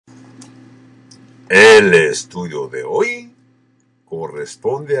El estudio de hoy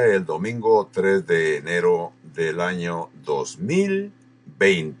corresponde al domingo 3 de enero del año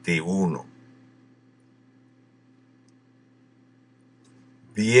 2021.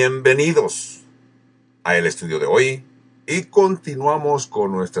 Bienvenidos a el estudio de hoy y continuamos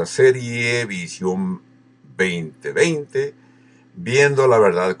con nuestra serie Visión 2020, viendo la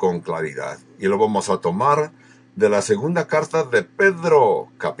verdad con claridad. Y lo vamos a tomar de la segunda carta de Pedro,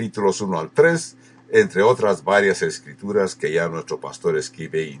 capítulos 1 al 3, entre otras varias escrituras que ya nuestro pastor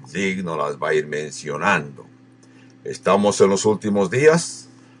Skip Zig nos las va a ir mencionando. Estamos en los últimos días.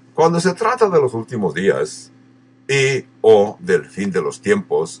 Cuando se trata de los últimos días y o del fin de los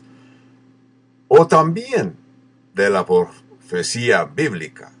tiempos, o también de la profecía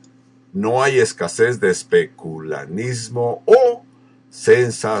bíblica, no hay escasez de especulanismo o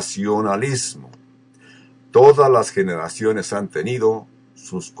sensacionalismo. Todas las generaciones han tenido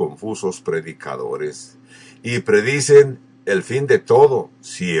sus confusos predicadores y predicen el fin de todo.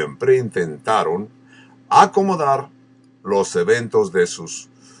 Siempre intentaron acomodar los eventos de sus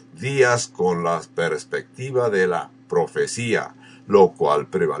días con la perspectiva de la profecía, lo cual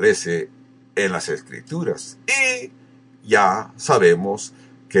prevalece en las escrituras. Y ya sabemos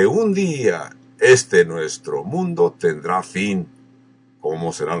que un día nuestro mundo tendrá fin.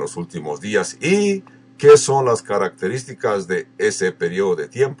 ¿Cómo serán los últimos días? ¿Y qué son las características de ese periodo de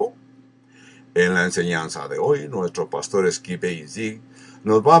tiempo? En la enseñanza de hoy, nuestro pastor Skip Zig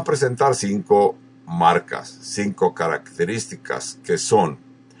nos va a presentar 5 marcas, 5 características que son: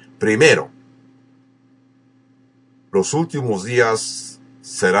 primero, los últimos días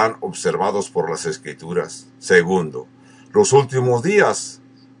serán observados por las escrituras. Segundo, los últimos días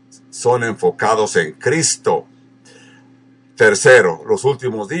son enfocados en Cristo. Tercero, los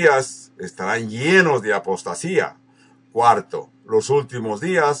últimos días estarán llenos de apostasía. Cuarto, los últimos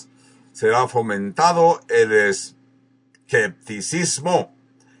días será fomentado el escepticismo.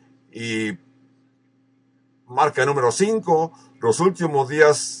 Y marca número 5, los últimos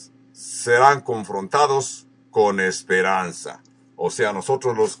días serán confrontados con esperanza. O sea,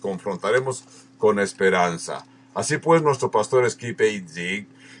 nosotros los confrontaremos con esperanza. Así pues, nuestro pastor Skip Zig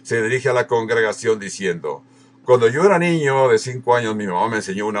se dirige a la congregación diciendo: cuando yo era niño de 5 años, mi mamá me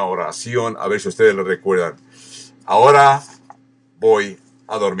enseñó una oración, a ver si ustedes lo recuerdan. Ahora voy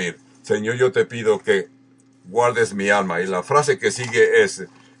a dormir. Señor, yo te pido que guardes mi alma. Y la frase que sigue es: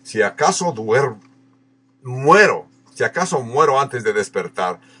 si acaso muero antes de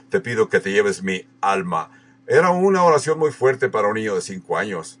despertar, te pido que te lleves mi alma. Era una oración muy fuerte para un niño de 5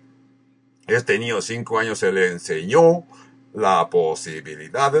 años. Este niño de 5 años se le enseñó la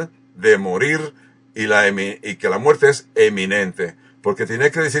posibilidad de morir y que la muerte es eminente, porque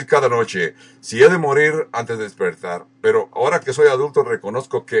tiene que decir cada noche: si he de morir antes de despertar. Pero ahora que soy adulto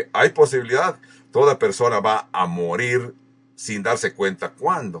reconozco que hay posibilidad. Toda persona va a morir sin darse cuenta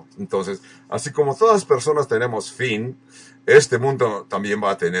cuándo. Entonces, así como todas las personas tenemos fin, este mundo también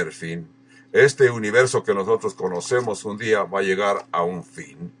va a tener fin. Este universo que nosotros conocemos un día va a llegar a un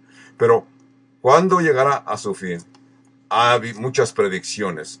fin. Pero ¿cuándo llegará a su fin? Hay muchas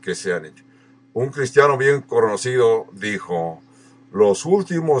predicciones que se han hecho. Un cristiano bien conocido dijo: los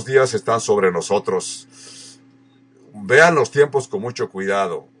últimos días están sobre nosotros. Vean los tiempos con mucho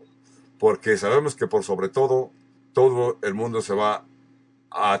cuidado, porque sabemos que por sobre todo el mundo se va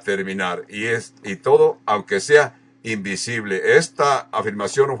a terminar. Y todo, aunque sea invisible. Esta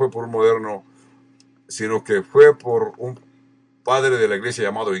afirmación no fue por un moderno, sino que fue por un padre de la iglesia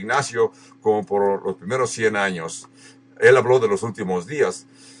llamado Ignacio, como por los primeros 100 años. Él habló de los últimos días.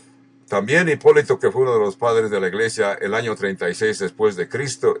 También Hipólito, que fue uno de los padres de la iglesia, el año 36 después de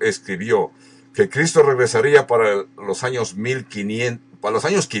Cristo, escribió que Cristo regresaría para los años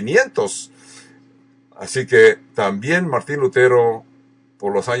 500. Así que también Martín Lutero,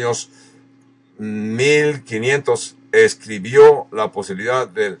 por los años 1500, escribió la posibilidad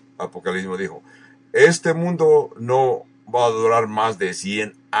del apocalipsis. Dijo: este mundo no va a durar más de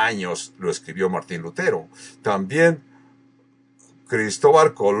 100 años, lo escribió Martín Lutero. También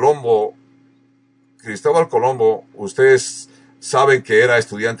Cristóbal Colombo, ustedes saben que era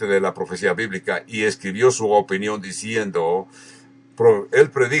estudiante de la profecía bíblica y escribió su opinión diciendo,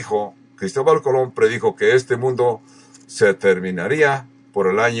 Cristóbal Colón predijo que este mundo se terminaría por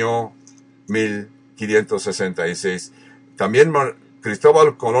el año 1566. También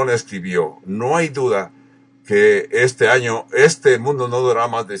Cristóbal Colón escribió: no hay duda que este mundo no durará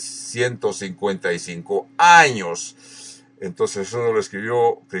más de 155 años. Entonces eso lo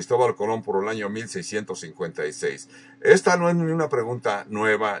escribió Cristóbal Colón por el año 1656. Esta no es ni una pregunta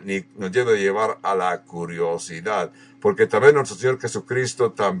nueva, ni nos debe llevar a la curiosidad, porque también nuestro Señor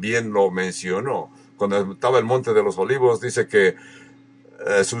Jesucristo también lo mencionó. cuando estaba en el Monte de los Olivos, dice que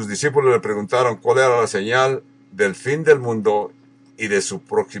sus discípulos le preguntaron cuál era la señal del fin del mundo y de su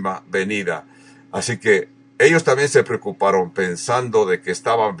próxima venida. Así que ellos también se preocuparon pensando de que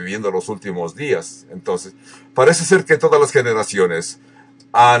estaban viviendo los últimos días. Entonces, parece ser que todas las generaciones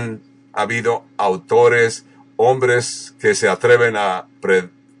han habido autores, hombres que se atreven a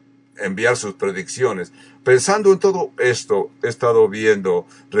enviar sus predicciones. Pensando en todo esto, he estado viendo,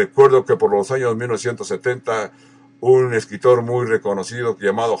 recuerdo que por los años 1970, un escritor muy reconocido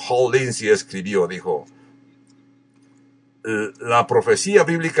llamado Hal Lindsey escribió, dijo, la profecía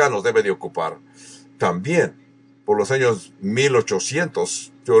bíblica nos debe de ocupar. También, por los años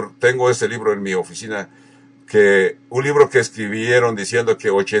 1800, yo tengo ese libro en mi oficina, un libro que escribieron diciendo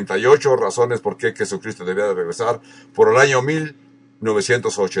que 88 razones por qué Jesucristo debía de regresar, por el año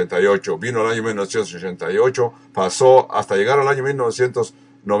 1988. Vino el año 1988, pasó hasta llegar al año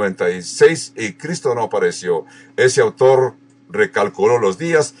 1996 y Cristo no apareció. Ese autor recalculó los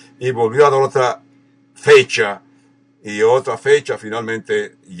días y volvió a dar otra fecha, y otra fecha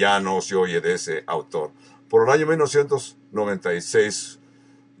finalmente ya no se oye de ese autor. Por el año 1996,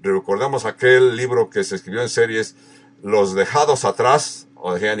 recordamos aquel libro que se escribió en series, Los Dejados Atrás,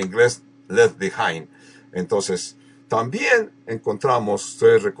 o en inglés, Left Behind. Entonces, también encontramos,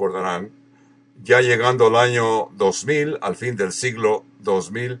 ustedes recordarán, ya llegando al año 2000, al fin del siglo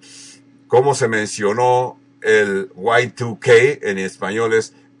 2000, como se mencionó el Y2K, en español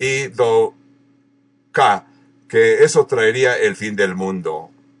es I2K, que eso traería el fin del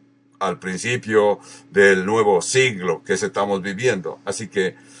mundo al principio del nuevo siglo que estamos viviendo. Así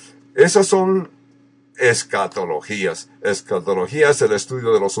que esas son escatologías. Escatología es el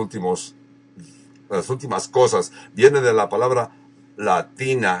estudio de las últimas cosas. Viene de la palabra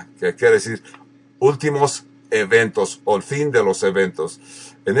latina, que quiere decir últimos eventos o el fin de los eventos.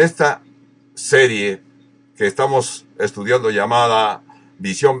 En esta serie que estamos estudiando llamada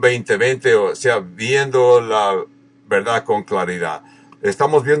Visión 2020, o sea, viendo la verdad con claridad.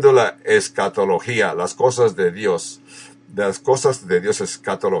 Estamos viendo la escatología, las cosas de Dios. Las cosas de Dios,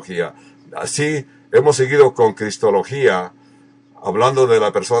 escatología. Así hemos seguido con Cristología, hablando de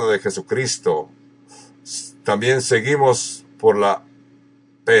la persona de Jesucristo. También seguimos por la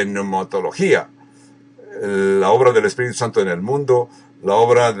pneumatología, la obra del Espíritu Santo en el mundo, la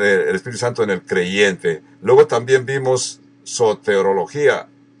obra del Espíritu Santo en el creyente. Luego también vimos soterología,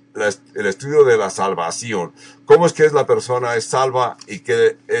 el estudio de la salvación. ¿Cómo es que la persona es salva y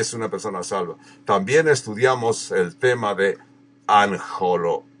qué es una persona salva? También estudiamos el tema de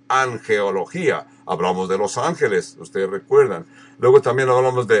angeología. Hablamos de los ángeles, ustedes recuerdan. Luego también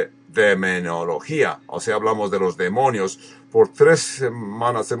hablamos de demonología, o sea, hablamos de los demonios. Por 3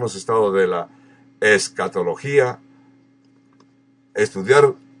 semanas hemos estado de la escatología,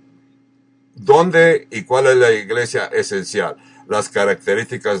 estudiar dónde y cuál es la iglesia esencial, las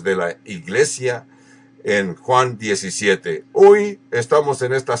características de la iglesia en Juan 17. Hoy estamos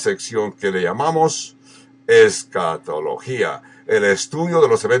en esta sección que le llamamos escatología, el estudio de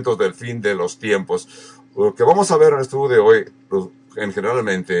los eventos del fin de los tiempos. Lo que vamos a ver en el estudio de hoy, en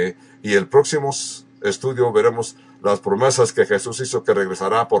generalmente, y el próximo estudio veremos las promesas que Jesús hizo que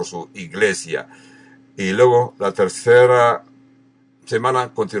regresará por su iglesia. Y luego la tercera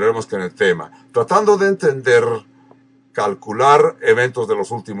semana continuaremos con el tema, tratando de entender, calcular eventos de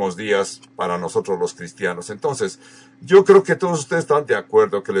los últimos días para nosotros los cristianos. Entonces, yo creo que todos ustedes están de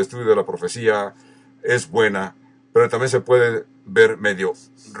acuerdo que el estudio de la profecía es buena, pero también se puede ver medio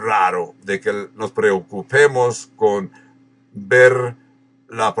raro de que nos preocupemos con ver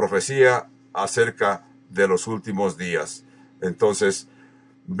la profecía acerca de los últimos días. Entonces,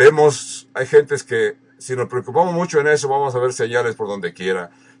 hay gentes que si nos preocupamos mucho en eso, vamos a ver señales por donde quiera.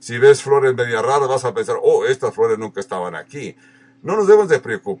 Si ves flores media raras, vas a pensar, estas flores nunca estaban aquí. No nos debemos de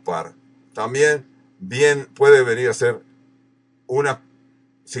preocupar. También bien puede venir a ser una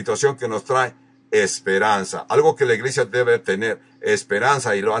situación que nos trae esperanza. Algo que la iglesia debe tener,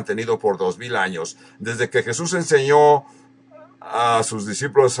 esperanza, y lo han tenido por 2000 años. Desde que Jesús enseñó a sus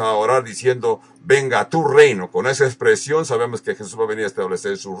discípulos a orar diciendo, venga tu reino. Con esa expresión sabemos que Jesús va a venir a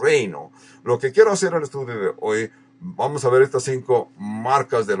establecer su reino. Lo que quiero hacer en el estudio de hoy, vamos a ver estas 5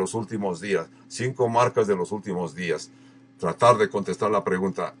 marcas de los últimos días. 5 marcas de los últimos días. Tratar de contestar la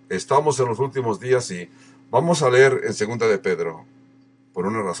pregunta, ¿estamos en los últimos días? Sí. Vamos a leer en 2 de Pedro, por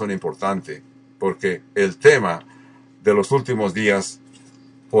una razón importante, porque el tema de los últimos días,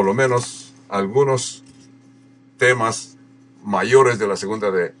 por lo menos algunos temas mayores de la 2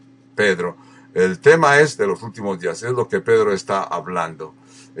 de Pedro, el tema es de los últimos días, es lo que Pedro está hablando.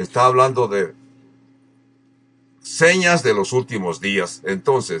 Está hablando de señas de los últimos días.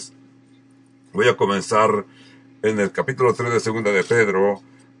 Entonces, Voy a comenzar en el capítulo 3 de Segunda de Pedro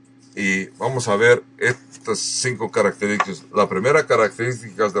y vamos a ver estas 5 características. La primera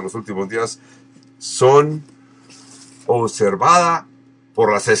característica de los últimos días son observada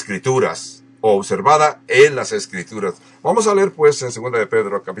por las Escrituras, o observada en las Escrituras. Vamos a leer pues en Segunda de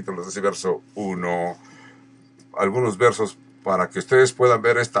Pedro, capítulo 3, verso 1, algunos versos para que ustedes puedan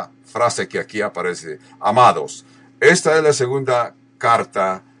ver esta frase que aquí aparece. Amados, esta es la segunda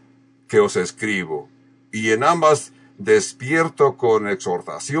carta que os escribo, y en ambas despierto con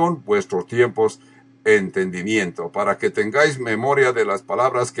exhortación vuestros tiempos entendimiento, para que tengáis memoria de las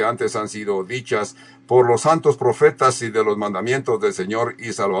palabras que antes han sido dichas por los santos profetas y de los mandamientos del Señor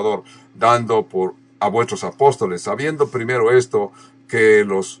y Salvador, dando a vuestros apóstoles, sabiendo primero esto, que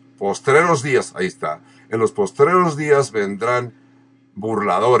los postreros días, ahí está, en los postreros días vendrán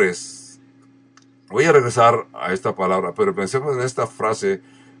burladores. Voy a regresar a esta palabra, pero pensemos en esta frase,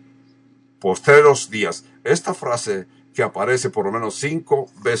 postreros días. Esta frase que aparece por lo menos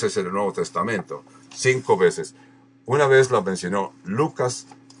 5 veces en el Nuevo Testamento. 5 veces. Una vez la mencionó Lucas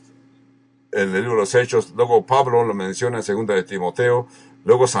en el libro de los Hechos, luego Pablo lo menciona en Segunda de Timoteo,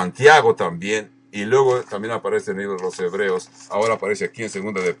 luego Santiago también, y luego también aparece en el libro de los Hebreos, ahora aparece aquí en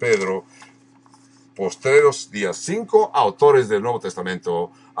Segunda de Pedro. Postreros días. 5 autores del Nuevo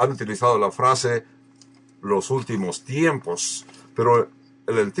Testamento han utilizado la frase los últimos tiempos, pero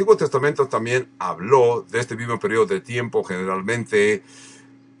el Antiguo Testamento también habló de este mismo periodo de tiempo generalmente,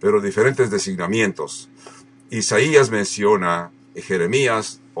 pero diferentes designamientos. Isaías menciona,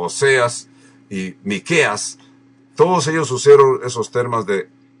 Jeremías, Oseas y Miqueas, todos ellos usaron esos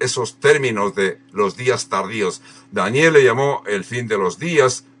términos de los días tardíos. Daniel le llamó el fin de los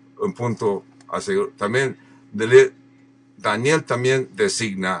días, un punto también. Daniel también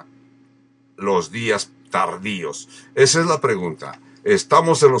designa los días tardíos. Esa es la pregunta.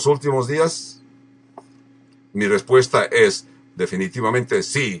 ¿Estamos en los últimos días? Mi respuesta es definitivamente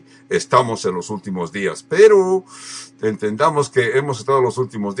sí, estamos en los últimos días. Pero entendamos que hemos estado en los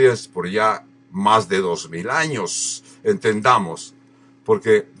últimos días por ya más de 2000 años. Entendamos,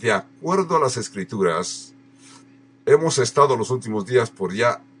 porque de acuerdo a las Escrituras, hemos estado en los últimos días por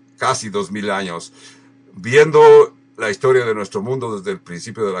ya casi 2000 años. Viendo la historia de nuestro mundo desde el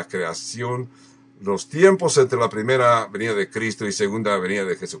principio de la creación, los tiempos entre la primera venida de Cristo y segunda venida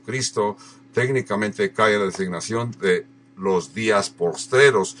de Jesucristo, técnicamente cae la designación de los días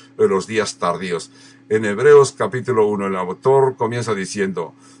postreros, de los días tardíos. En Hebreos capítulo 1, el autor comienza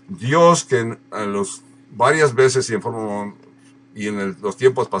diciendo, Dios que en varias veces y en los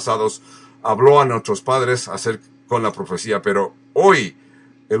tiempos pasados habló a nuestros padres con la profecía, pero hoy,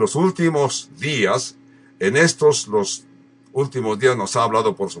 en los últimos días, los últimos días nos ha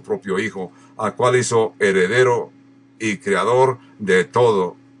hablado por su propio Hijo, al cual hizo heredero y creador de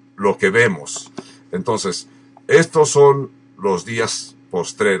todo lo que vemos. Entonces, estos son los días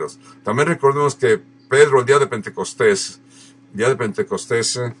postreros. También recordemos que Pedro, el día de Pentecostés,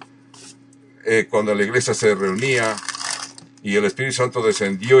 cuando la iglesia se reunía y el Espíritu Santo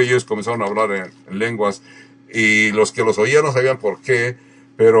descendió y ellos comenzaron a hablar en lenguas, y los que los oían no sabían por qué,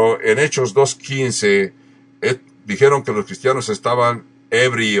 pero en Hechos 2:15 dijeron que los cristianos estaban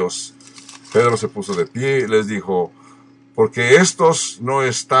ebrios. Pedro se puso de pie y les dijo, porque estos no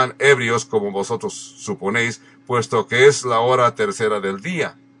están ebrios como vosotros suponéis, puesto que es la hora tercera del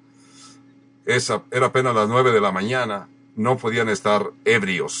día. Era apenas las 9 de la mañana, no podían estar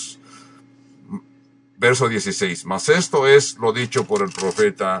ebrios. Verso 16, mas esto es lo dicho por el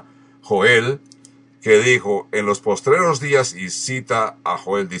profeta Joel, que dijo, en los postreros días, y cita a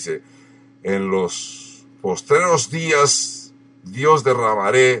Joel, dice, en los postreros días Dios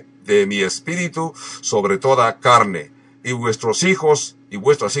derramaré de mi espíritu sobre toda carne, y vuestros hijos y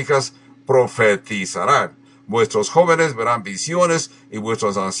vuestras hijas profetizarán, vuestros jóvenes verán visiones, y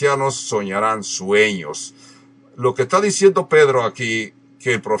vuestros ancianos soñarán sueños. Lo que está diciendo Pedro aquí,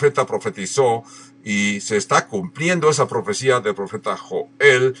 que el profeta profetizó, y se está cumpliendo esa profecía del profeta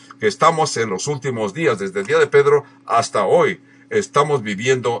Joel, que estamos en los últimos días, desde el día de Pedro hasta hoy, estamos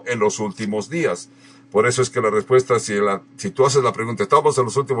viviendo en los últimos días. Por eso es que la respuesta, si tú haces la pregunta, ¿estamos en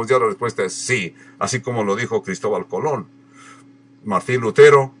los últimos días? La respuesta es sí, así como lo dijo Cristóbal Colón, Martín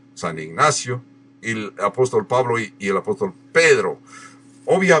Lutero, San Ignacio, y el apóstol Pablo y el apóstol Pedro.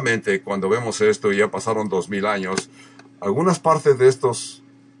 Obviamente, cuando vemos esto, ya pasaron 2000 años, algunas partes de estos,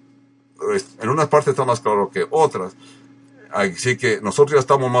 en unas partes está más claro que otras. Así que nosotros ya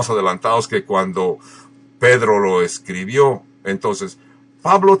estamos más adelantados que cuando Pedro lo escribió. Entonces,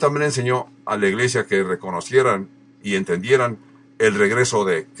 Pablo también enseñó a la iglesia que reconocieran y entendieran el regreso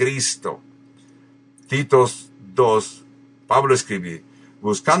de Cristo. Titos 2, Pablo escribió,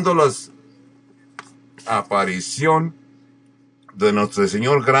 buscando las aparición de nuestro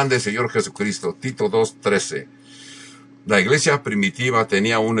Señor grande, Señor Jesucristo. Tito 2:13. La iglesia primitiva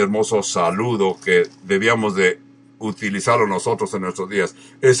tenía un hermoso saludo que debíamos de utilizarlo nosotros en nuestros días.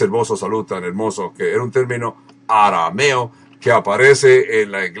 Ese hermoso saludo tan hermoso que era un término arameo que aparece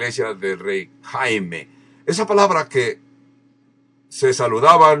en la iglesia del rey Jaime. Esa palabra que se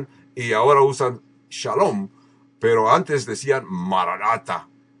saludaban y ahora usan shalom, pero antes decían maranata.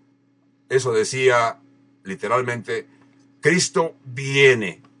 Eso decía literalmente, Cristo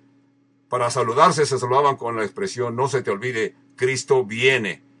viene. Para saludarse se saludaban con la expresión, no se te olvide, Cristo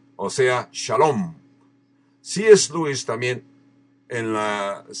viene, o sea, shalom. C.S. Lewis también en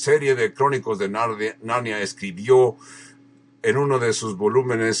la serie de Crónicos de Narnia escribió, en uno de sus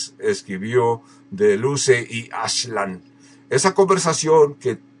volúmenes, escribió de Luce y Aslan. Esa conversación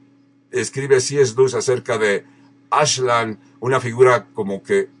que escribe C.S. Lewis acerca de Aslan, una figura como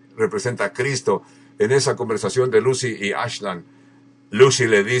que representa a Cristo, en esa conversación de Lucy y Aslan, Lucy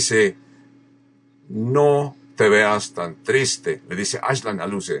le dice, no te veas tan triste, le dice Aslan a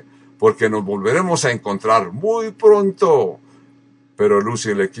Lucy, porque nos volveremos a encontrar muy pronto. Pero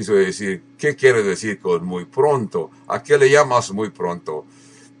Lucy le quiso decir, ¿qué quiere decir con muy pronto? ¿A qué le llamas muy pronto?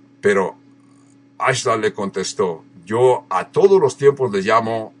 Pero Aslan le contestó, yo a todos los tiempos le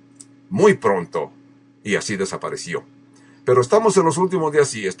llamo muy pronto. Y así desapareció. Pero estamos en los últimos días,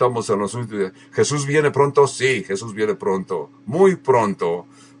 sí, estamos en los últimos días. ¿Jesús viene pronto? Sí, Jesús viene pronto, muy pronto.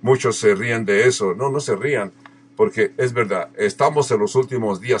 Muchos se ríen de eso. No se rían, porque es verdad, estamos en los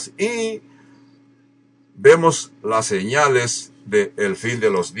últimos días y vemos las señales del fin de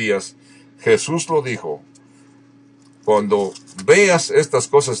los días. Jesús lo dijo, cuando veas estas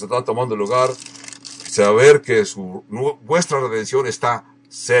cosas que están tomando lugar, saber que vuestra redención está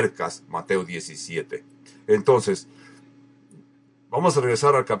cerca, Mateo 17. Entonces, vamos a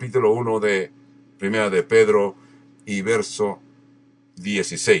regresar al capítulo 1 de Primera de Pedro y verso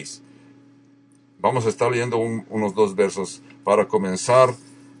 16. Vamos a estar leyendo unos dos versos para comenzar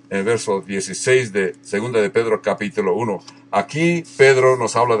el verso 16 de Segunda de Pedro capítulo 1. Aquí Pedro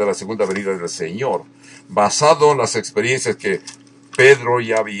nos habla de la segunda venida del Señor, basado en las experiencias que Pedro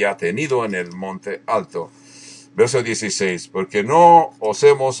ya había tenido en el monte alto. Verso 16, porque no os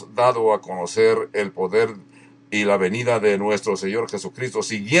hemos dado a conocer el poder y la venida de nuestro Señor Jesucristo,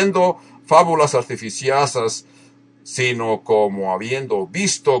 siguiendo fábulas artificiosas, sino como habiendo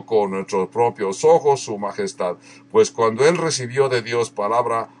visto con nuestros propios ojos su majestad. Pues cuando él recibió de Dios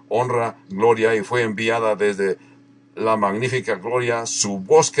palabra, honra, gloria, y fue enviada desde la magnífica gloria, su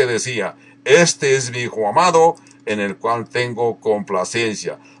voz que decía, este es mi Hijo amado, en el cual tengo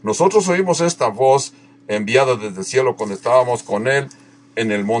complacencia. Nosotros oímos esta voz enviada desde el cielo cuando estábamos con él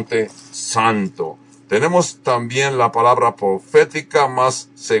en el monte santo. Tenemos también la palabra profética más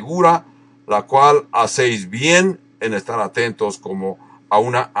segura, la cual hacéis bien en estar atentos como a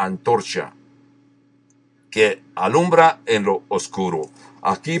una antorcha que alumbra en lo oscuro.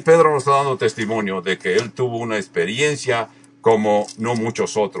 Aquí Pedro nos está dando testimonio de que él tuvo una experiencia como no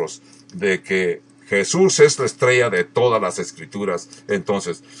muchos otros, de que Jesús es la estrella de todas las escrituras.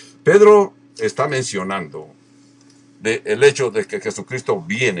 Entonces, Pedro está mencionando el hecho de que Jesucristo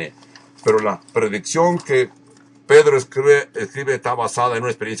viene, pero la predicción que Pedro escribe está basada en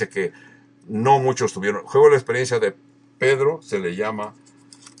una experiencia que no muchos tuvieron. Luego la experiencia de Pedro se le llama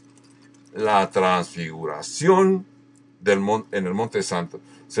la transfiguración en el Monte Santo.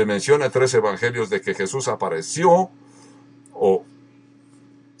 Se menciona en 3 evangelios de que Jesús apareció o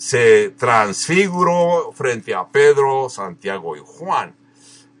se transfiguró frente a Pedro, Santiago y Juan.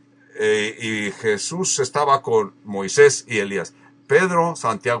 Y Jesús estaba con Moisés y Elías. Pedro,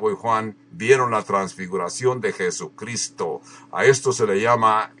 Santiago y Juan vieron la transfiguración de Jesucristo. A esto se le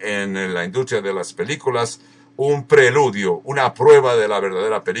llama en la industria de las películas un preludio, una prueba de la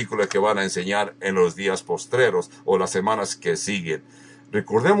verdadera película que van a enseñar en los días postreros o las semanas que siguen.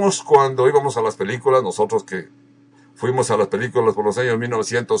 Recordemos cuando íbamos a las películas, nosotros que fuimos a las películas por los años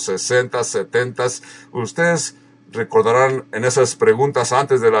 1960, 70, ustedes recordarán en esas preguntas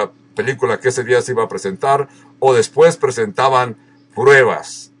antes de la película que ese día se iba a presentar o después presentaban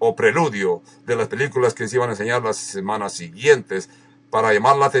pruebas o preludio de las películas que se iban a enseñar las semanas siguientes para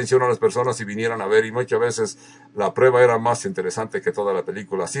llamar la atención a las personas si vinieran a ver, y muchas veces la prueba era más interesante que toda la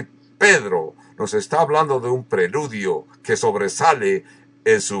película. Así Pedro nos está hablando de un preludio que sobresale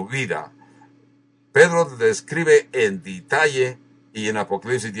en su vida. Pedro describe en detalle y en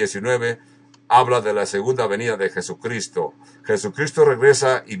Apocalipsis 19 habla de la segunda venida de Jesucristo. Jesucristo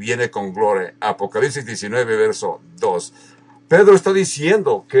regresa y viene con gloria. Apocalipsis 19 verso 2. Pedro está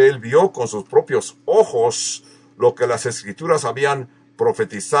diciendo que él vio con sus propios ojos lo que las escrituras habían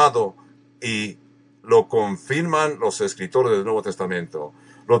profetizado y lo confirman los escritores del Nuevo Testamento.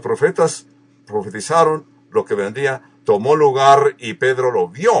 Los profetas profetizaron lo que vendría, tomó lugar y Pedro lo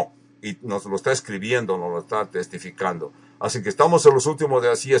vio y nos lo está escribiendo, nos lo está testificando. Así que estamos en los últimos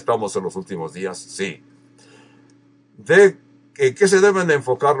días, sí estamos en los últimos días, sí. ¿De qué se deben de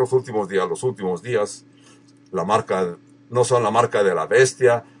enfocar los últimos días? Los últimos días, la marca, no son la marca de la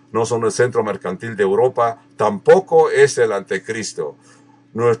bestia, no son el centro mercantil de Europa, tampoco es el anticristo.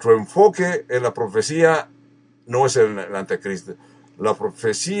 Nuestro enfoque en la profecía no es el anticristo. La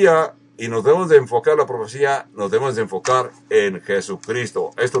profecía, y nos debemos de enfocar la profecía, nos debemos de enfocar en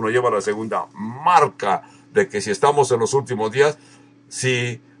Jesucristo. Esto nos lleva a la segunda marca de que si estamos en los últimos días,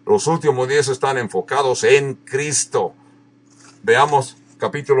 si los últimos días están enfocados en Cristo. Veamos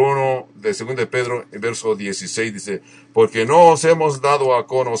capítulo 1 de 2 de Pedro, en verso 16, dice, porque no os hemos dado a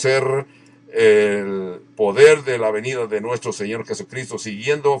conocer el poder de la venida de nuestro Señor Jesucristo,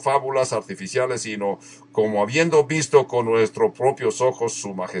 siguiendo fábulas artificiales, sino como habiendo visto con nuestros propios ojos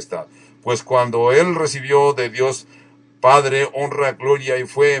su majestad. Pues cuando Él recibió de Dios Padre honra, gloria, y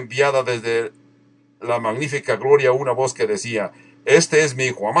fue enviada desde la magnífica gloria una voz que decía, este es mi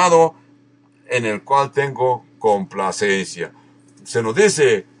Hijo amado, en el cual tengo complacencia. Se nos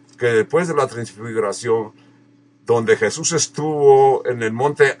dice que después de la transfiguración, donde Jesús estuvo en el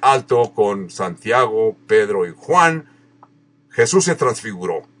monte alto con Santiago, Pedro y Juan, Jesús se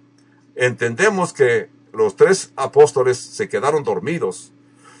transfiguró. Entendemos que los tres apóstoles se quedaron dormidos.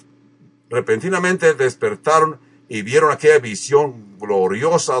 Repentinamente despertaron y vieron aquella visión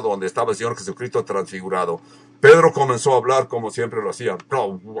gloriosa donde estaba el Señor Jesucristo transfigurado. Pedro comenzó a hablar como siempre lo hacía.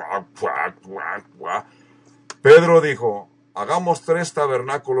 Pedro dijo, hagamos 3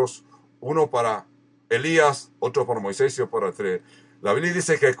 tabernáculos, uno para Elías, otro para Moisés y otro para tres. La Biblia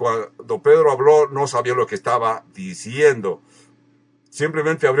dice que cuando Pedro habló no sabía lo que estaba diciendo.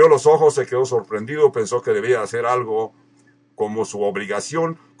 Simplemente abrió los ojos, se quedó sorprendido, pensó que debía hacer algo como su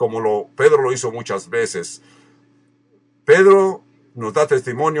obligación, como Pedro lo hizo muchas veces. Pedro nos da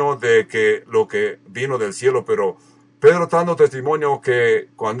testimonio de que lo que vino del cielo, pero Pedro está dando testimonio que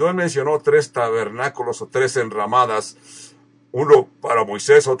cuando él mencionó 3 tabernáculos o 3 enramadas, uno para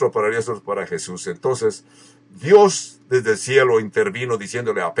Moisés, otro para Elías, otro para Jesús. Entonces, Dios desde el cielo intervino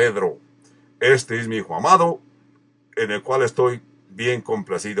diciéndole a Pedro, este es mi Hijo amado, en el cual estoy bien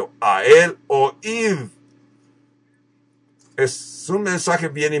complacido. A él oíd. Es un mensaje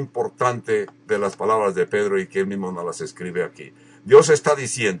bien importante de las palabras de Pedro y que él mismo nos las escribe aquí. Dios está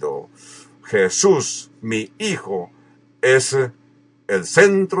diciendo, Jesús, mi Hijo, es el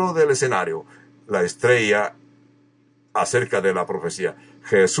centro del escenario, la estrella acerca de la profecía.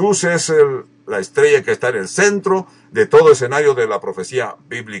 Jesús es la estrella que está en el centro de todo escenario de la profecía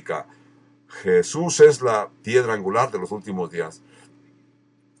bíblica. Jesús es la piedra angular de los últimos días.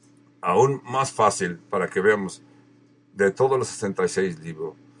 Aún más fácil para que veamos de todos los 66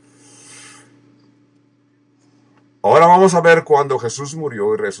 libros. Ahora vamos a ver cuando Jesús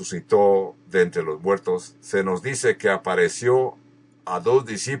murió y resucitó de entre los muertos. Se nos dice que apareció a 2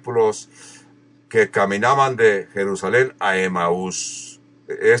 discípulos que caminaban de Jerusalén a Emaús.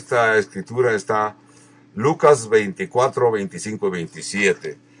 Esta escritura está Lucas 24, 25 y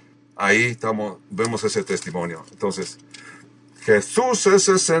 27. Ahí vemos ese testimonio. Entonces, Jesús es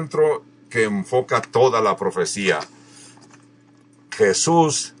el centro que enfoca toda la profecía.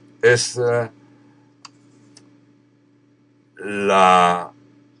 Jesús es la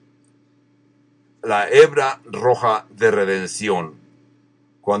hebra roja de redención.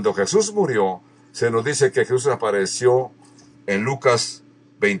 Cuando Jesús murió, se nos dice que Jesús apareció en Lucas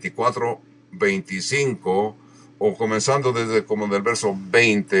 24, 25, o comenzando desde como del verso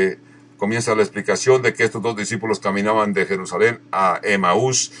 20, comienza la explicación de que estos 2 discípulos caminaban de Jerusalén a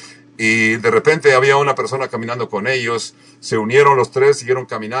Emaús, y de repente había una persona caminando con ellos, se unieron los 3, siguieron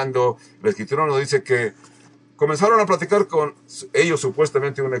caminando. La escritura nos dice que comenzaron a platicar con ellos,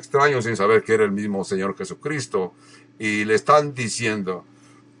 supuestamente un extraño, sin saber que era el mismo Señor Jesucristo, y le están diciendo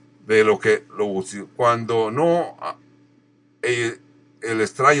de cuando no, el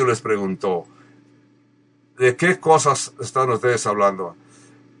extraño les preguntó, ¿de qué cosas están ustedes hablando?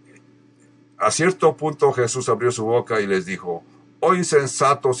 A cierto punto Jesús abrió su boca y les dijo, oh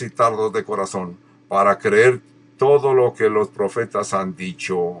insensatos y tardos de corazón, para creer todo lo que los profetas han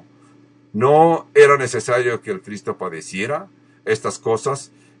dicho. ¿No era necesario que el Cristo padeciera estas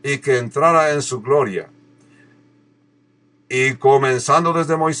cosas y que entrara en su gloria? Y comenzando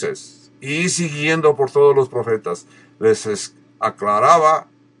desde Moisés y siguiendo por todos los profetas, les aclaraba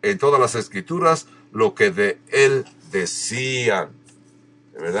en todas las escrituras lo que de él decían.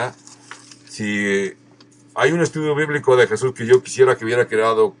 ¿Verdad? Si hay un estudio bíblico de Jesús que yo quisiera que hubiera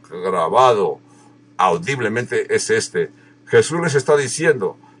quedado grabado audiblemente es este. Jesús les está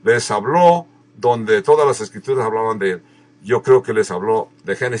diciendo, les habló donde todas las escrituras hablaban de él. Yo creo que les habló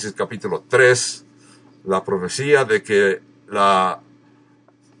de Génesis capítulo 3, la profecía de que la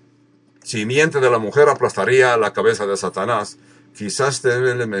simiente de la mujer aplastaría la cabeza de Satanás. Quizás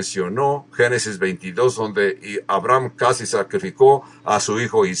también le mencionó Génesis 22, donde Abraham casi sacrificó a su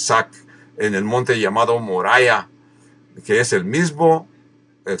hijo Isaac en el monte llamado Moriah, que es el mismo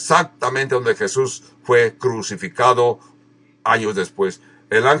exactamente donde Jesús fue crucificado años después.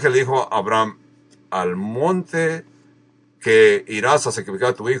 El ángel dijo a Abraham, al monte que irás a sacrificar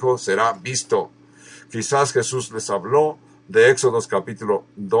a tu hijo será visto. Quizás Jesús les habló de Éxodos capítulo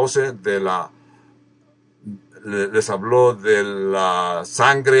 12, les habló de la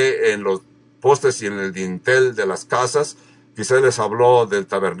sangre en los postes y en el dintel de las casas. Quizás les habló del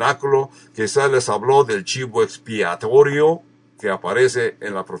tabernáculo. Quizás les habló del chivo expiatorio que aparece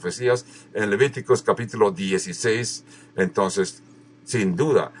en las profecías en Levíticos capítulo 16. Entonces, sin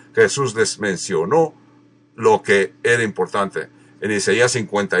duda, Jesús les mencionó lo que era importante. En Isaías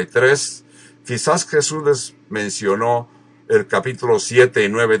 53, quizás Jesús les mencionó el capítulo 7 y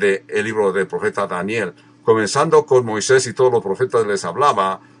 9 del libro del profeta Daniel. Comenzando con Moisés y todos los profetas, les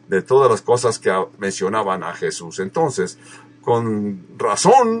hablaba de todas las cosas que mencionaban a Jesús. Entonces, con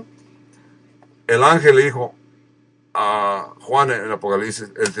razón, el ángel le dijo a Juan en el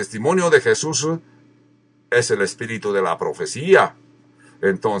Apocalipsis, el testimonio de Jesús es el espíritu de la profecía.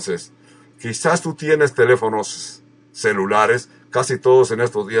 Entonces, quizás tú tienes teléfonos celulares. Casi todos en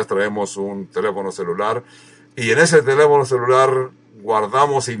estos días traemos un teléfono celular. Y en ese teléfono celular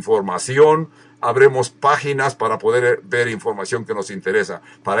guardamos información, abrimos páginas para poder ver información que nos interesa.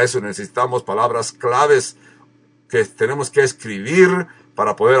 Para eso necesitamos palabras claves que tenemos que escribir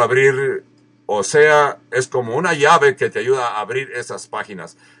para poder abrir. O sea, es como una llave que te ayuda a abrir esas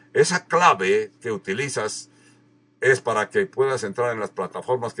páginas. Esa clave que utilizas es para que puedas entrar en las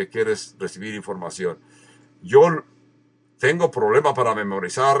plataformas que quieres recibir información. Yo tengo problema para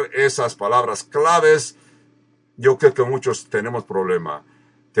memorizar esas palabras claves. Yo creo que muchos tenemos problema.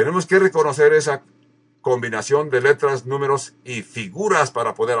 Tenemos que reconocer esa combinación de letras, números y figuras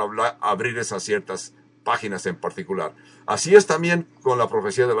para poder abrir esas ciertas páginas en particular. Así es también con la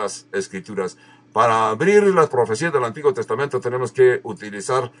profecía de las Escrituras. Para abrir las profecías del Antiguo Testamento tenemos que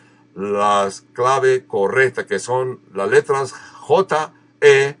utilizar las clave correcta, que son las letras J,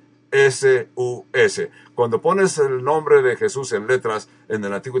 E, S, U, S. Cuando pones el nombre de Jesús en letras en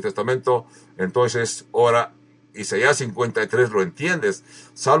el Antiguo Testamento, entonces ahora Isaías 53 lo entiendes.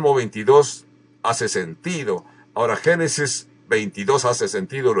 Salmo 22 hace sentido. Ahora Génesis 22 hace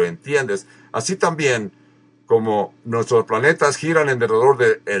sentido, lo entiendes. Así también como nuestros planetas giran en derredor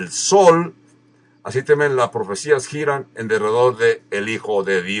del Sol, así también las profecías giran en derredor del Hijo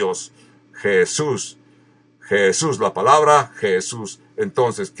de Dios, Jesús. Jesús, la palabra Jesús.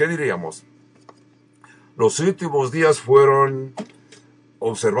 Entonces, ¿qué diríamos? Los últimos días fueron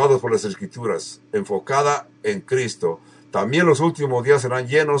observados por las Escrituras, enfocada en Cristo. También los últimos días serán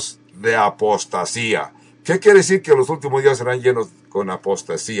llenos de apostasía. ¿Qué quiere decir que los últimos días serán llenos con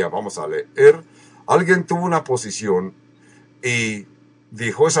apostasía? Vamos a leer. Alguien tuvo una posición y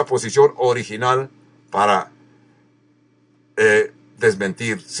dijo esa posición original para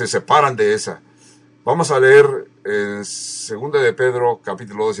desmentir. Se separan de esa. Vamos a leer en 2 de Pedro,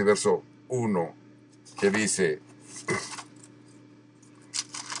 capítulo 2 y verso 1, que dice: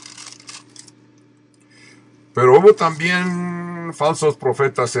 pero hubo también falsos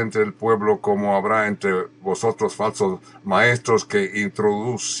profetas entre el pueblo, como habrá entre vosotros falsos maestros que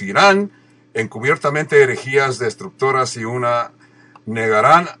introducirán encubiertamente herejías destructoras y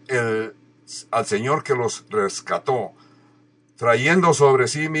negarán al Señor que los rescató, trayendo sobre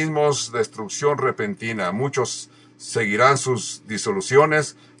sí mismos destrucción repentina. Muchos seguirán sus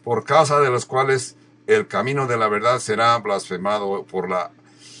disoluciones, por causa de las cuales el camino de la verdad será blasfemado. Por la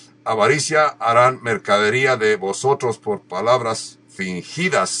avaricia harán mercadería de vosotros por palabras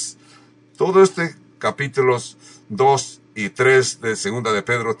fingidas. Todo este capítulos 2 y 3 de 2 de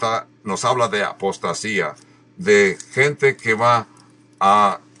Pedro nos habla de apostasía, de gente que va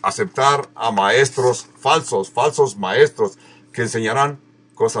a aceptar a maestros falsos maestros que enseñarán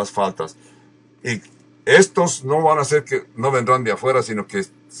cosas falsas. Y estos no van a ser que no vendrán de afuera, sino que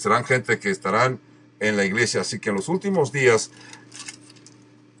serán gente que estarán en la iglesia. Así que en los últimos días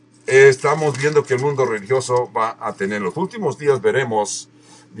estamos viendo que el mundo religioso va a tener. Los últimos días veremos,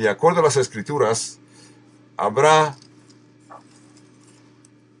 de acuerdo a las Escrituras, habrá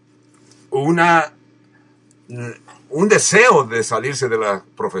un deseo de salirse de la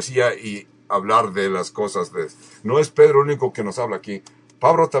profecía y hablar de las cosas. No es Pedro el único que nos habla aquí.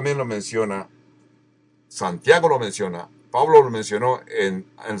 Pablo también lo menciona Santiago lo menciona, Pablo lo mencionó en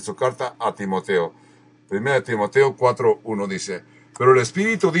su carta a Timoteo. 1 Timoteo 4:1 dice, pero el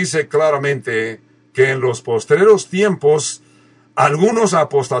Espíritu dice claramente que en los postreros tiempos algunos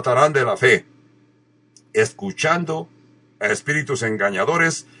apostatarán de la fe, escuchando a espíritus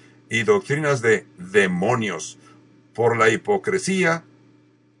engañadores y doctrinas de demonios, por la hipocresía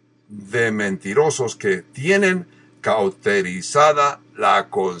de mentirosos que tienen cauterizada la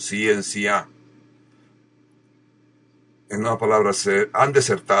conciencia. En una palabra, se han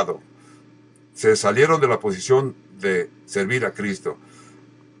desertado, se salieron de la posición de servir a Cristo.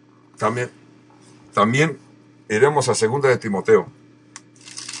 También iremos a 2 de Timoteo.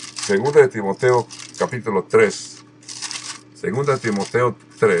 2 de Timoteo capítulo 3. 2 de Timoteo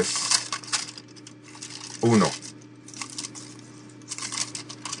 3, 1.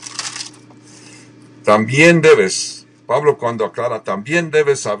 También debes, Pablo cuando aclara, también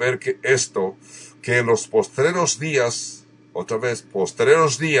debes saber que en los postreros días, otra vez,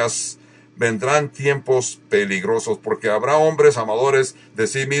 postreros días, vendrán tiempos peligrosos, porque habrá hombres amadores de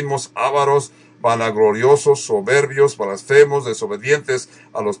sí mismos, ávaros, vanagloriosos, soberbios, blasfemos, desobedientes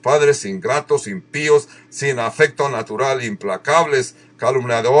a los padres, ingratos, impíos, sin afecto natural, implacables,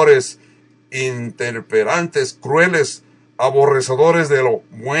 calumniadores, intemperantes, crueles, aborrecedores de lo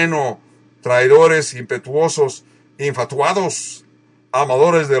bueno, traidores, impetuosos, infatuados,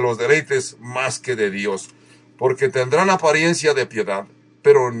 amadores de los deleites más que de Dios, porque tendrán apariencia de piedad,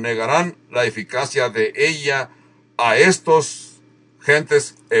 pero negarán la eficacia de ella. A estos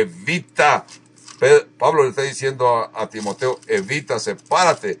gentes evita. Pablo le está diciendo a Timoteo, evita,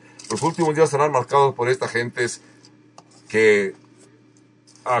 sepárate. Los últimos días serán marcados por estas gentes que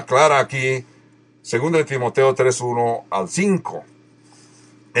aclara aquí 2 de Timoteo 3:1 al 5.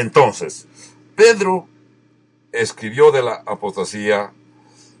 Entonces, Pedro escribió de la apostasía,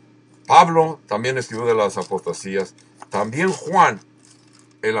 Pablo también escribió de las apostasías, también Juan,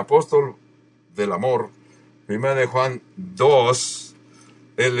 el apóstol del amor, 1 de Juan 2,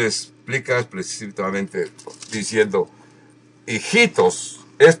 él explica explícitamente diciendo, hijitos,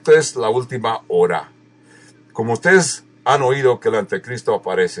 esta es la última hora. Como ustedes han oído que el anticristo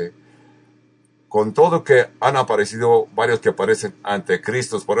aparece, con todo que han aparecido varios que aparecen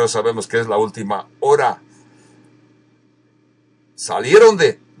anticristos, por eso sabemos que es la última hora. Salieron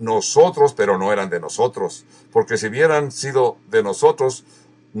de nosotros, pero no eran de nosotros, porque si hubieran sido de nosotros,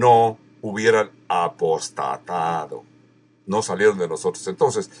 no hubieran apostatado. No salieron de nosotros.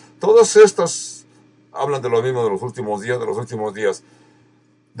 Entonces, todas estas hablan de lo mismo de los últimos días,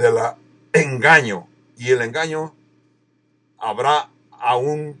 del engaño. Y el engaño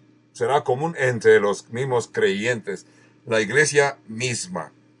será común entre los mismos creyentes, la iglesia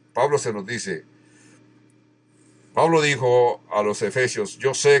misma. Pablo dijo a los efesios,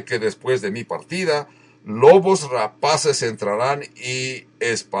 yo sé que después de mi partida, lobos rapaces entrarán y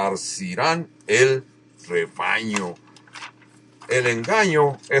esparcirán el rebaño. El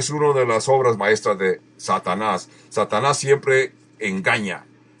engaño es una de las obras maestras de Satanás. Satanás siempre engaña.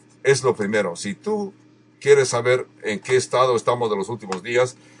 Es lo primero. Si tú quieres saber en qué estado estamos de los últimos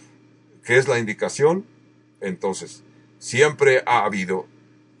días, qué es la indicación, entonces siempre ha habido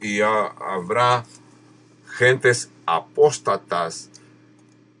y habrá gentes apóstatas.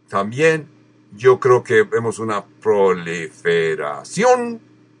 También yo creo que vemos una proliferación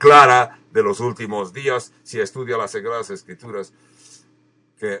clara de los últimos días si estudia las Sagradas Escrituras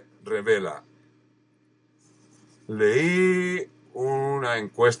que revela. Leí una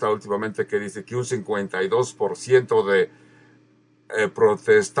encuesta últimamente que dice que un 52% de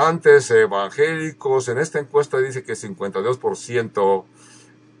protestantes evangélicos, en esta encuesta dice que 52%,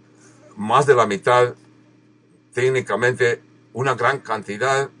 más de la mitad, técnicamente una gran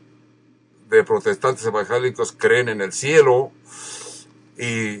cantidad de protestantes evangélicos creen en el cielo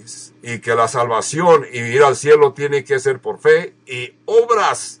y que la salvación y ir al cielo tiene que ser por fe y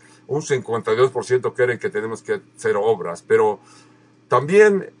obras. Un 52% creen que tenemos que hacer obras, pero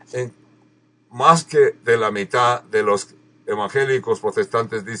también más que de la mitad de los evangélicos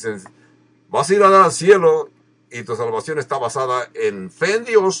protestantes dicen, vas a ir al cielo y tu salvación está basada en fe en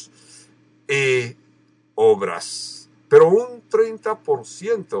Dios y obras. Pero un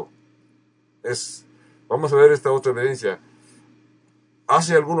 30% vamos a ver esta otra evidencia.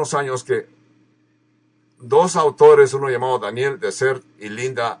 Hace algunos años que dos autores, uno llamado Daniel Dessert y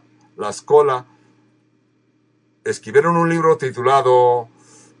Linda Lascola, escribieron un libro titulado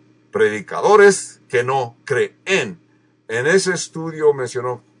Predicadores que no creen. En ese estudio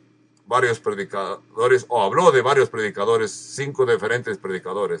mencionó varios predicadores, o habló de varios predicadores, 5 diferentes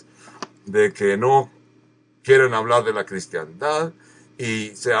predicadores, de que no quieren hablar de la cristiandad y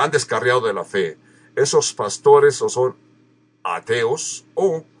se han descarriado de la fe. esos pastores o son ateos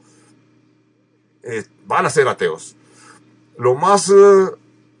o van a ser ateos. Lo más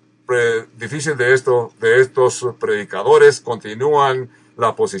difícil de estos predicadores, continúan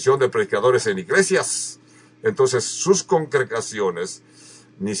la posición de predicadores en iglesias. Entonces sus congregaciones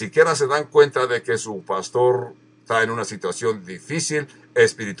ni siquiera se dan cuenta de que su pastor está en una situación difícil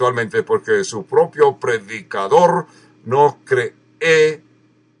espiritualmente, porque su propio predicador no cree,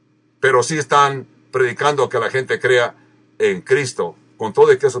 pero sí están predicando que la gente crea en Cristo, con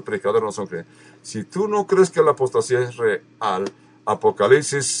todo y que esos predicadores no son creyentes. Si tú no crees que la apostasía es real,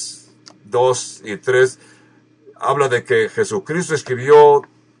 Apocalipsis 2 y 3 habla de que Jesucristo escribió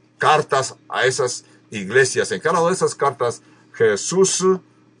cartas a esas iglesias. En cada una de esas cartas, Jesús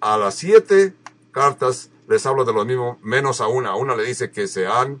a las 7 cartas les habla de lo mismo, menos a una. A una le dice que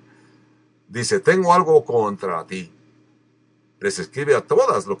dice, tengo algo contra ti. Les escribe a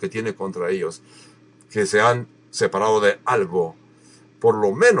todas lo que tiene contra ellos, que se han separado de algo. Por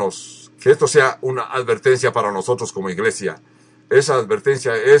lo menos que esto sea una advertencia para nosotros como iglesia. Esa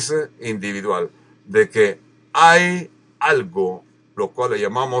advertencia es individual, de que hay algo, lo cual le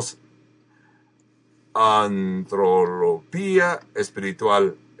llamamos antropología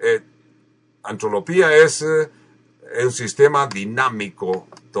espiritual. Antropología es un sistema dinámico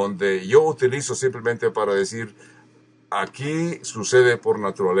donde yo utilizo simplemente para decir, aquí sucede por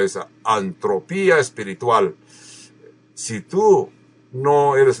naturaleza. Antropía espiritual. Si tú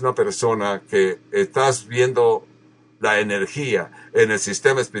no eres una persona que estás viendo la energía en el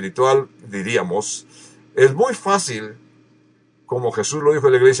sistema espiritual, diríamos, es muy fácil, como Jesús lo dijo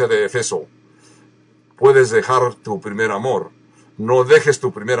en la iglesia de Efeso, puedes dejar tu primer amor. No dejes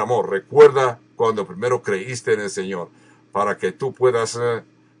tu primer amor. Recuerda cuando primero creíste en el Señor, para que tú puedas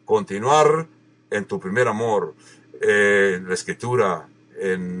continuar en tu primer amor, en la Escritura,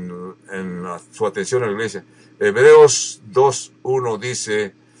 en su atención a la iglesia. Hebreos 2:1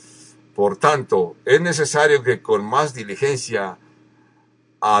 dice, por tanto, es necesario que con más diligencia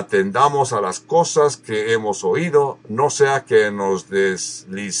atendamos a las cosas que hemos oído, no sea que nos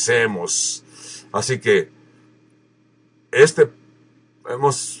deslicemos. Así que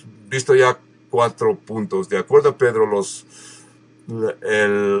hemos visto ya 4 puntos. De acuerdo a Pedro,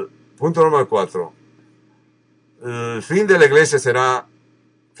 el punto número 4. El fin de la iglesia será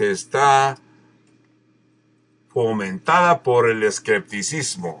que está fomentada por el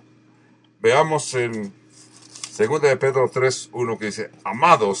escepticismo. Veamos en 2 de Pedro 3:1 que dice,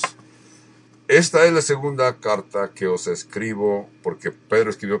 amados, esta es la segunda carta que os escribo, porque Pedro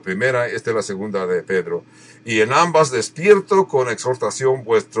escribió primera, esta es la segunda de Pedro, y en ambas despierto con exhortación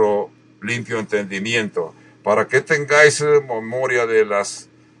vuestro limpio entendimiento, para que tengáis memoria de las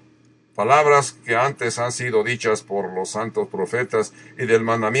palabras que antes han sido dichas por los santos profetas y del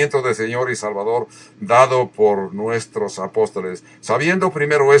mandamiento del Señor y Salvador dado por nuestros apóstoles, sabiendo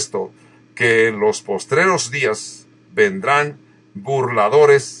primero esto, que en los postreros días vendrán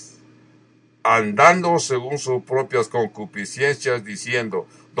burladores, andando según sus propias concupiscencias, diciendo,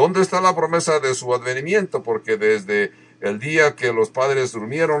 ¿dónde está la promesa de su advenimiento? Porque desde el día que los padres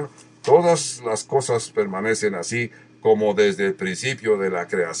durmieron, todas las cosas permanecen así como desde el principio de la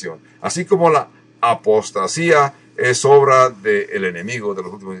creación. Así como la apostasía es obra del enemigo de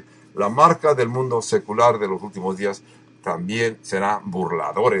los últimos días, la marca del mundo secular de los últimos días también será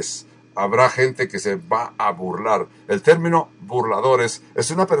burladores. Habrá gente que se va a burlar. El término burladores es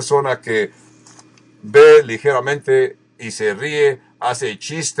una persona que ve ligeramente y se ríe, hace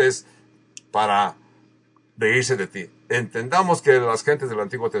chistes para reírse de ti. Entendamos que las gentes del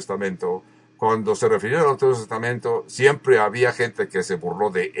Antiguo Testamento, cuando se refirieron al Antiguo Testamento, siempre había gente que se burló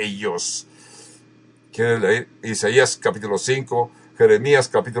de ellos. ¿Quieren leer? Isaías capítulo 5, Jeremías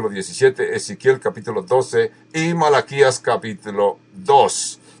capítulo 17, Ezequiel capítulo 12 y Malaquías capítulo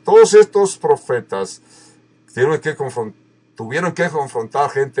 2. Todos estos profetas tuvieron que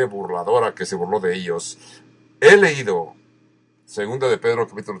confrontar gente burladora que se burló de ellos. He leído 2 de Pedro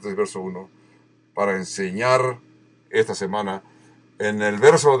capítulo 3 verso 1 para enseñar esta semana. En el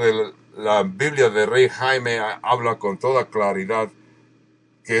verso de la Biblia de Rey Jaime habla con toda claridad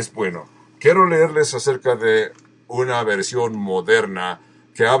que es bueno. Quiero leerles acerca de una versión moderna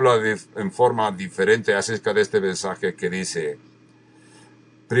que habla en forma diferente acerca de este mensaje, que dice,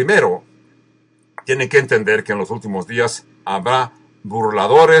 primero, tienen que entender que en los últimos días habrá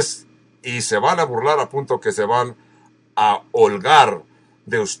burladores y se van a burlar a punto que se van a holgar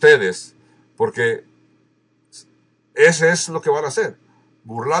de ustedes, porque ese es lo que van a hacer,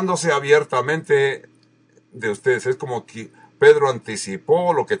 burlándose abiertamente de ustedes. Es como que Pedro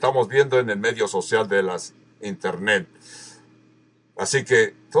anticipó lo que estamos viendo en el medio social de las internet. Así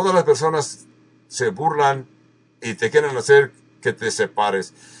que todas las personas se burlan y te quieren hacer que te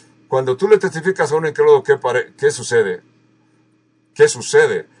separes. Cuando tú le testificas a un incrédulo, ¿qué sucede? ¿Qué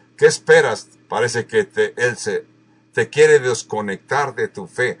sucede? ¿Qué esperas? Parece que él te quiere desconectar de tu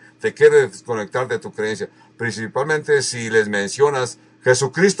fe, te quiere desconectar de tu creencia. Principalmente si les mencionas,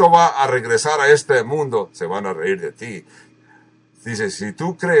 Jesucristo va a regresar a este mundo, se van a reír de ti. Dice, si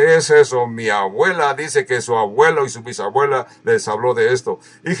tú crees eso, mi abuela dice que su abuelo y su bisabuela les habló de esto.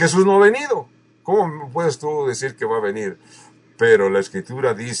 Y Jesús no ha venido. ¿Cómo puedes tú decir que va a venir? Pero la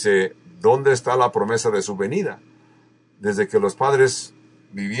Escritura dice, ¿dónde está la promesa de su venida? Desde que los padres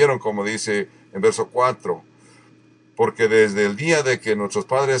vivieron, como dice en verso 4, porque desde el día de que nuestros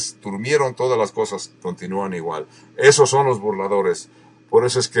padres durmieron, todas las cosas continúan igual. Esos son los burladores. Por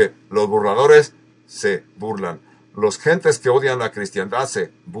eso es que los burladores se burlan. Los gentes que odian la cristiandad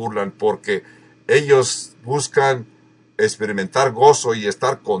se burlan porque ellos buscan experimentar gozo y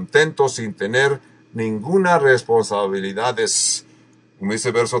estar contentos sin tener ninguna responsabilidad. Como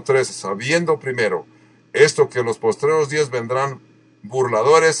dice verso 3, sabiendo primero esto, que en los postreros días vendrán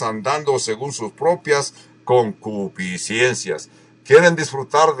burladores andando según sus propias concupiscencias. Quieren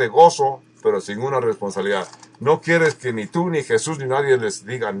disfrutar de gozo, pero sin una responsabilidad. No quieres que ni tú, ni Jesús, ni nadie les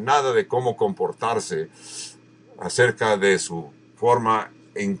diga nada de cómo comportarse acerca de su forma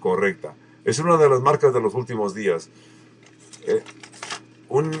incorrecta. Es una de las marcas de los últimos días.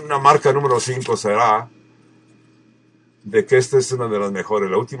 Una marca número 5 será de que esta es una de las mejores.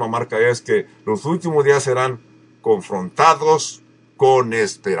 La última marca es que los últimos días serán confrontados con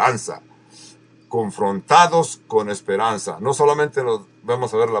esperanza. Confrontados con esperanza. No solamente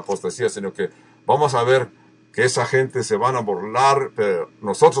vamos a ver la apostasía, sino que vamos a ver que esa gente se van a burlar, pero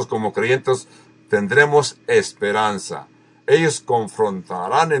nosotros como creyentes tendremos esperanza. Ellos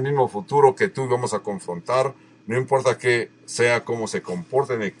confrontarán el mismo futuro que tú vamos a confrontar, no importa que sea cómo se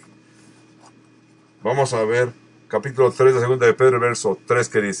comporten. Vamos a ver capítulo 3 de 2 de Pedro, verso 3,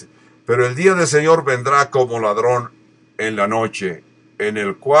 que dice, pero el día del Señor vendrá como ladrón en la noche, en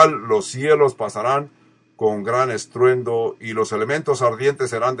el cual los cielos pasarán con gran estruendo, y los elementos ardientes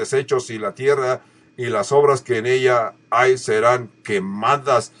serán deshechos, y la tierra y las obras que en ella hay serán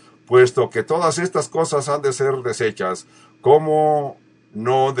quemadas, puesto que todas estas cosas han de ser deshechas. ¿Cómo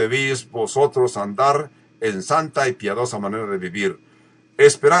no debéis vosotros andar en santa y piadosa manera de vivir,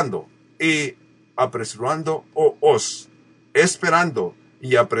 esperando y apresurándoos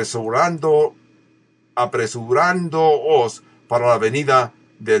para la venida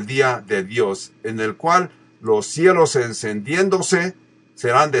del día de Dios, en el cual los cielos encendiéndose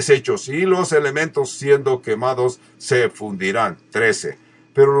serán deshechos y los elementos siendo quemados se fundirán. 13.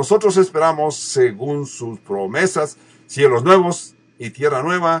 Pero nosotros esperamos, según sus promesas, cielos nuevos y tierra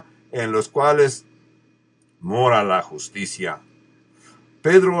nueva, en los cuales mora la justicia.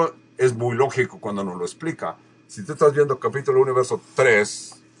 Pedro es muy lógico cuando nos lo explica. Si tú estás viendo capítulo 1, verso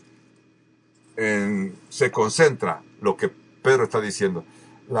 3, se concentra lo que Pedro está diciendo.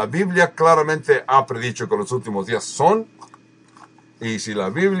 La Biblia claramente ha predicho que los últimos días son, y si la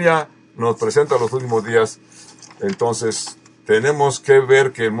Biblia nos presenta los últimos días, entonces tenemos que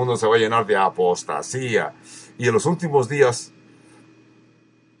ver que el mundo se va a llenar de apostasía. Y en los últimos días,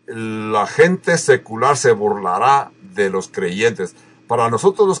 la gente secular se burlará de los creyentes. Para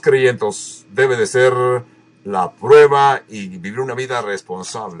nosotros los creyentes debe de ser la prueba y vivir una vida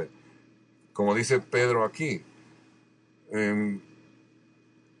responsable. Como dice Pedro aquí,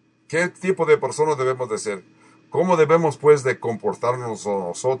 ¿qué tipo de personas debemos de ser? ¿Cómo debemos pues de comportarnos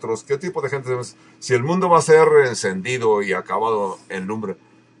nosotros? ¿Qué tipo de gente debemos? Si el mundo va a ser encendido y acabado en lumbre,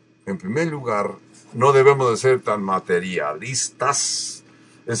 en primer lugar, no debemos de ser tan materialistas.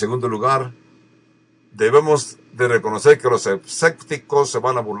 En segundo lugar, debemos de reconocer que los escépticos se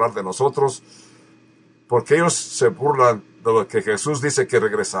van a burlar de nosotros, porque ellos se burlan de lo que Jesús dice que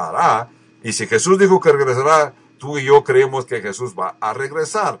regresará. Y si Jesús dijo que regresará, tú y yo creemos que Jesús va a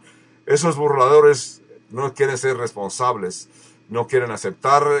regresar. Esos burladores no quieren ser responsables, no quieren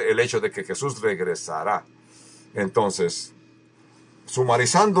aceptar el hecho de que Jesús regresará. Entonces,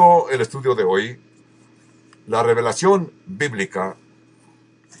 sumarizando el estudio de hoy, la revelación bíblica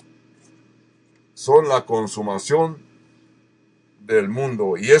son la consumación del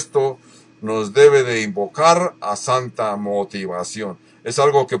mundo, y esto nos debe de invocar a santa motivación. Es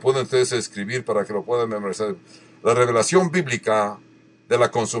algo que pueden ustedes escribir para que lo puedan memorizar. La revelación bíblica de la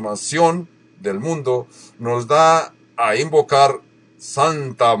consumación del mundo nos da a invocar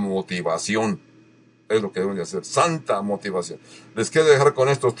santa motivación. Es lo que deben de hacer, santa motivación. Les quiero dejar con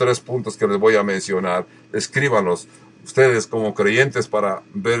estos 3 puntos que les voy a mencionar. Escríbanlos ustedes como creyentes para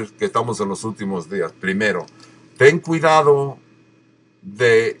ver que estamos en los últimos días. Primero, ten cuidado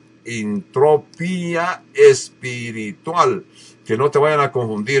de entropía espiritual. Que no te vayan a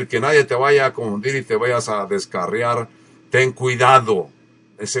confundir, que nadie te vaya a confundir y te vayas a descarriar. Ten cuidado.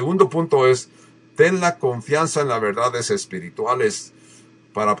 El segundo punto es, ten la confianza en las verdades espirituales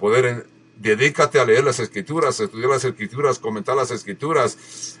para poder, dedícate a leer las Escrituras, estudiar las Escrituras, comentar las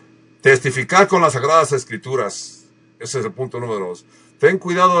Escrituras, testificar con las Sagradas Escrituras. Ese es el punto número 2. Ten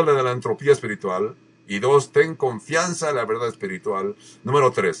cuidado de la entropía espiritual. Y 2, ten confianza en la verdad espiritual.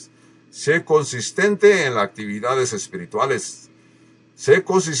 Número 3, sé consistente en las actividades espirituales. Sé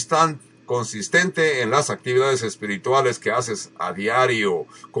consistente en las actividades espirituales que haces a diario,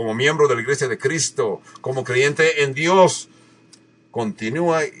 como miembro de la Iglesia de Cristo, como creyente en Dios.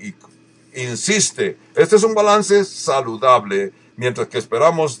 Continúa y insiste. Este es un balance saludable mientras que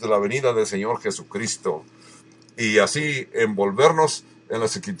esperamos de la venida del Señor Jesucristo. Y así envolvernos en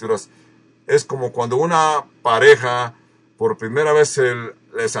las Escrituras. Es como cuando una pareja por primera vez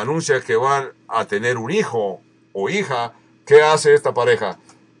les anuncia que van a tener un hijo o hija. ¿Qué hace esta pareja?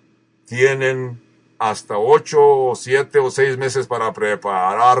 Tienen hasta 8, 7 o 6 meses para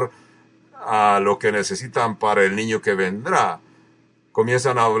preparar a lo que necesitan para el niño que vendrá.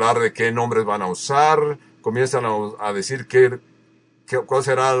 Comienzan a hablar de qué nombres van a usar, comienzan a decir cuál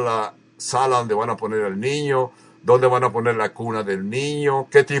será la sala donde van a poner al niño, dónde van a poner la cuna del niño,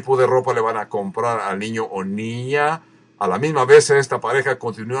 qué tipo de ropa le van a comprar al niño o niña. A la misma vez esta pareja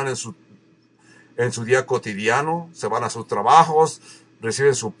continúan en su día cotidiano, se van a sus trabajos,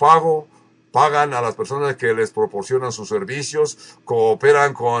 reciben su pago, pagan a las personas que les proporcionan sus servicios,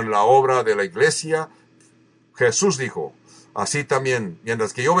 cooperan con la obra de la iglesia. Jesús dijo, así también,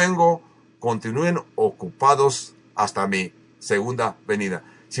 mientras que yo vengo, continúen ocupados hasta mi segunda venida.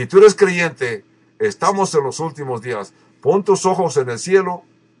 Si tú eres creyente, estamos en los últimos días. Pon tus ojos en el cielo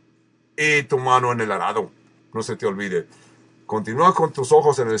y tu mano en el arado. No se te olvide. Continúa con tus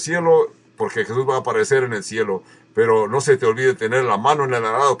ojos en el cielo, porque Jesús va a aparecer en el cielo. Pero no se te olvide tener la mano en el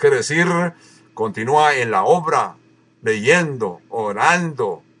arado. Quiere decir, continúa en la obra, leyendo,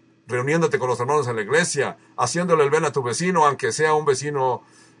 orando, reuniéndote con los hermanos en la iglesia, haciéndole el bien a tu vecino, aunque sea un vecino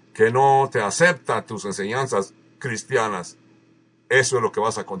que no te acepta tus enseñanzas cristianas. Eso es lo que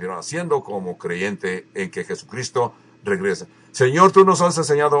vas a continuar haciendo como creyente en que Jesucristo regresa. Señor, tú nos has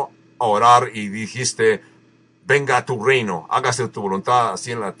enseñado a orar y dijiste, venga a tu reino, hágase tu voluntad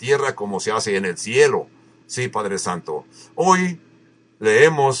así en la tierra como se hace en el cielo. Sí, Padre Santo. Hoy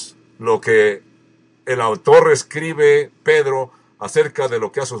leemos lo que el autor escribe, Pedro, acerca de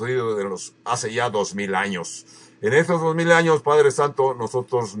lo que ha sucedido hace ya 2000 años. En estos 2000 años, Padre Santo,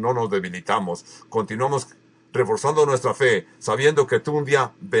 nosotros no nos debilitamos. Continuamos reforzando nuestra fe, sabiendo que tú un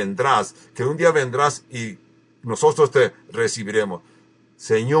día vendrás, y nosotros te recibiremos.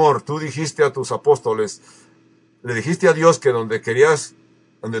 Señor, tú dijiste a tus apóstoles, le dijiste a Dios que donde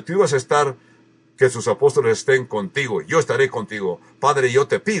tú ibas a estar, que sus apóstoles estén contigo. Yo estaré contigo. Padre, yo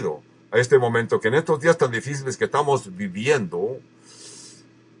te pido a este momento que en estos días tan difíciles que estamos viviendo,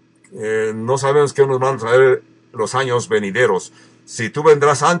 no sabemos qué nos van a traer los años venideros. Si tú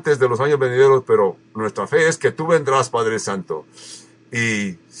vendrás antes de los años venideros, pero nuestra fe es que tú vendrás, Padre Santo.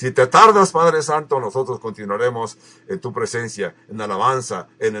 Y si te tardas, Padre Santo, nosotros continuaremos en tu presencia, en alabanza,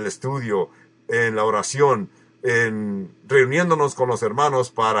 en el estudio, en la oración, en reuniéndonos con los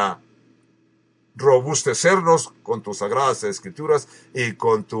hermanos para robustecernos con tus sagradas escrituras y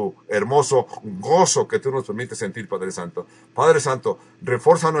con tu hermoso gozo que tú nos permites sentir, Padre Santo. Padre Santo,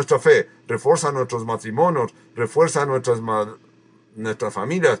 refuerza nuestra fe, refuerza nuestros matrimonios, refuerza nuestras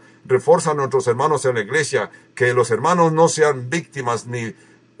familias, refuerza a nuestros hermanos en la iglesia, que los hermanos no sean víctimas ni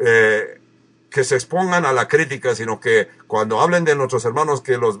que se expongan a la crítica, sino que cuando hablen de nuestros hermanos,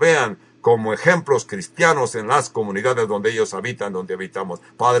 que los vean como ejemplos cristianos en las comunidades donde ellos habitan, donde habitamos.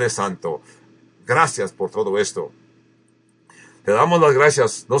 Padre Santo, gracias por todo esto. Te damos las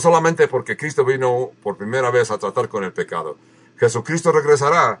gracias, no solamente porque Cristo vino por primera vez a tratar con el pecado. Jesucristo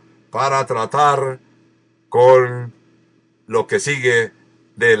regresará para tratar con lo que sigue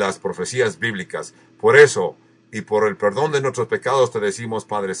de las profecías bíblicas. Por eso, y por el perdón de nuestros pecados, te decimos,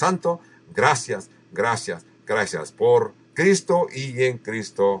 Padre Santo, gracias, gracias, gracias por Cristo y en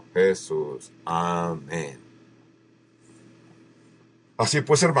Cristo Jesús. Amén. Así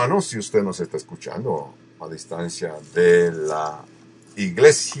pues, hermanos, si usted nos está escuchando a distancia de la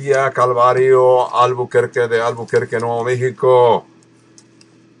Iglesia Calvario Albuquerque, Nuevo México,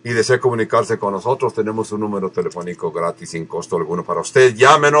 y desea comunicarse con nosotros, tenemos un número telefónico gratis sin costo alguno para usted.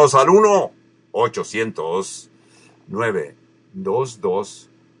 Llámenos al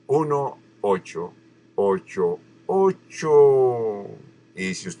 1-800-922-1888.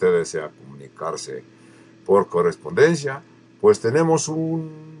 Y si usted desea comunicarse por correspondencia, pues tenemos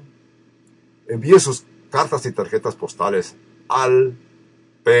un envíe sus cartas y tarjetas postales al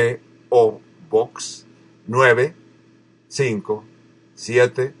P.O. Box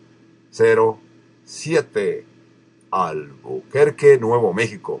 95707, Albuquerque, Nuevo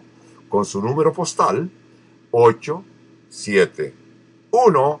México, con su número postal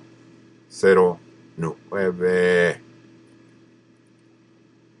 87109.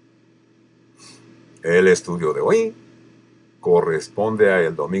 El estudio de hoy corresponde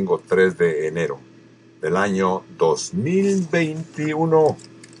al domingo 3 de enero del año 2021.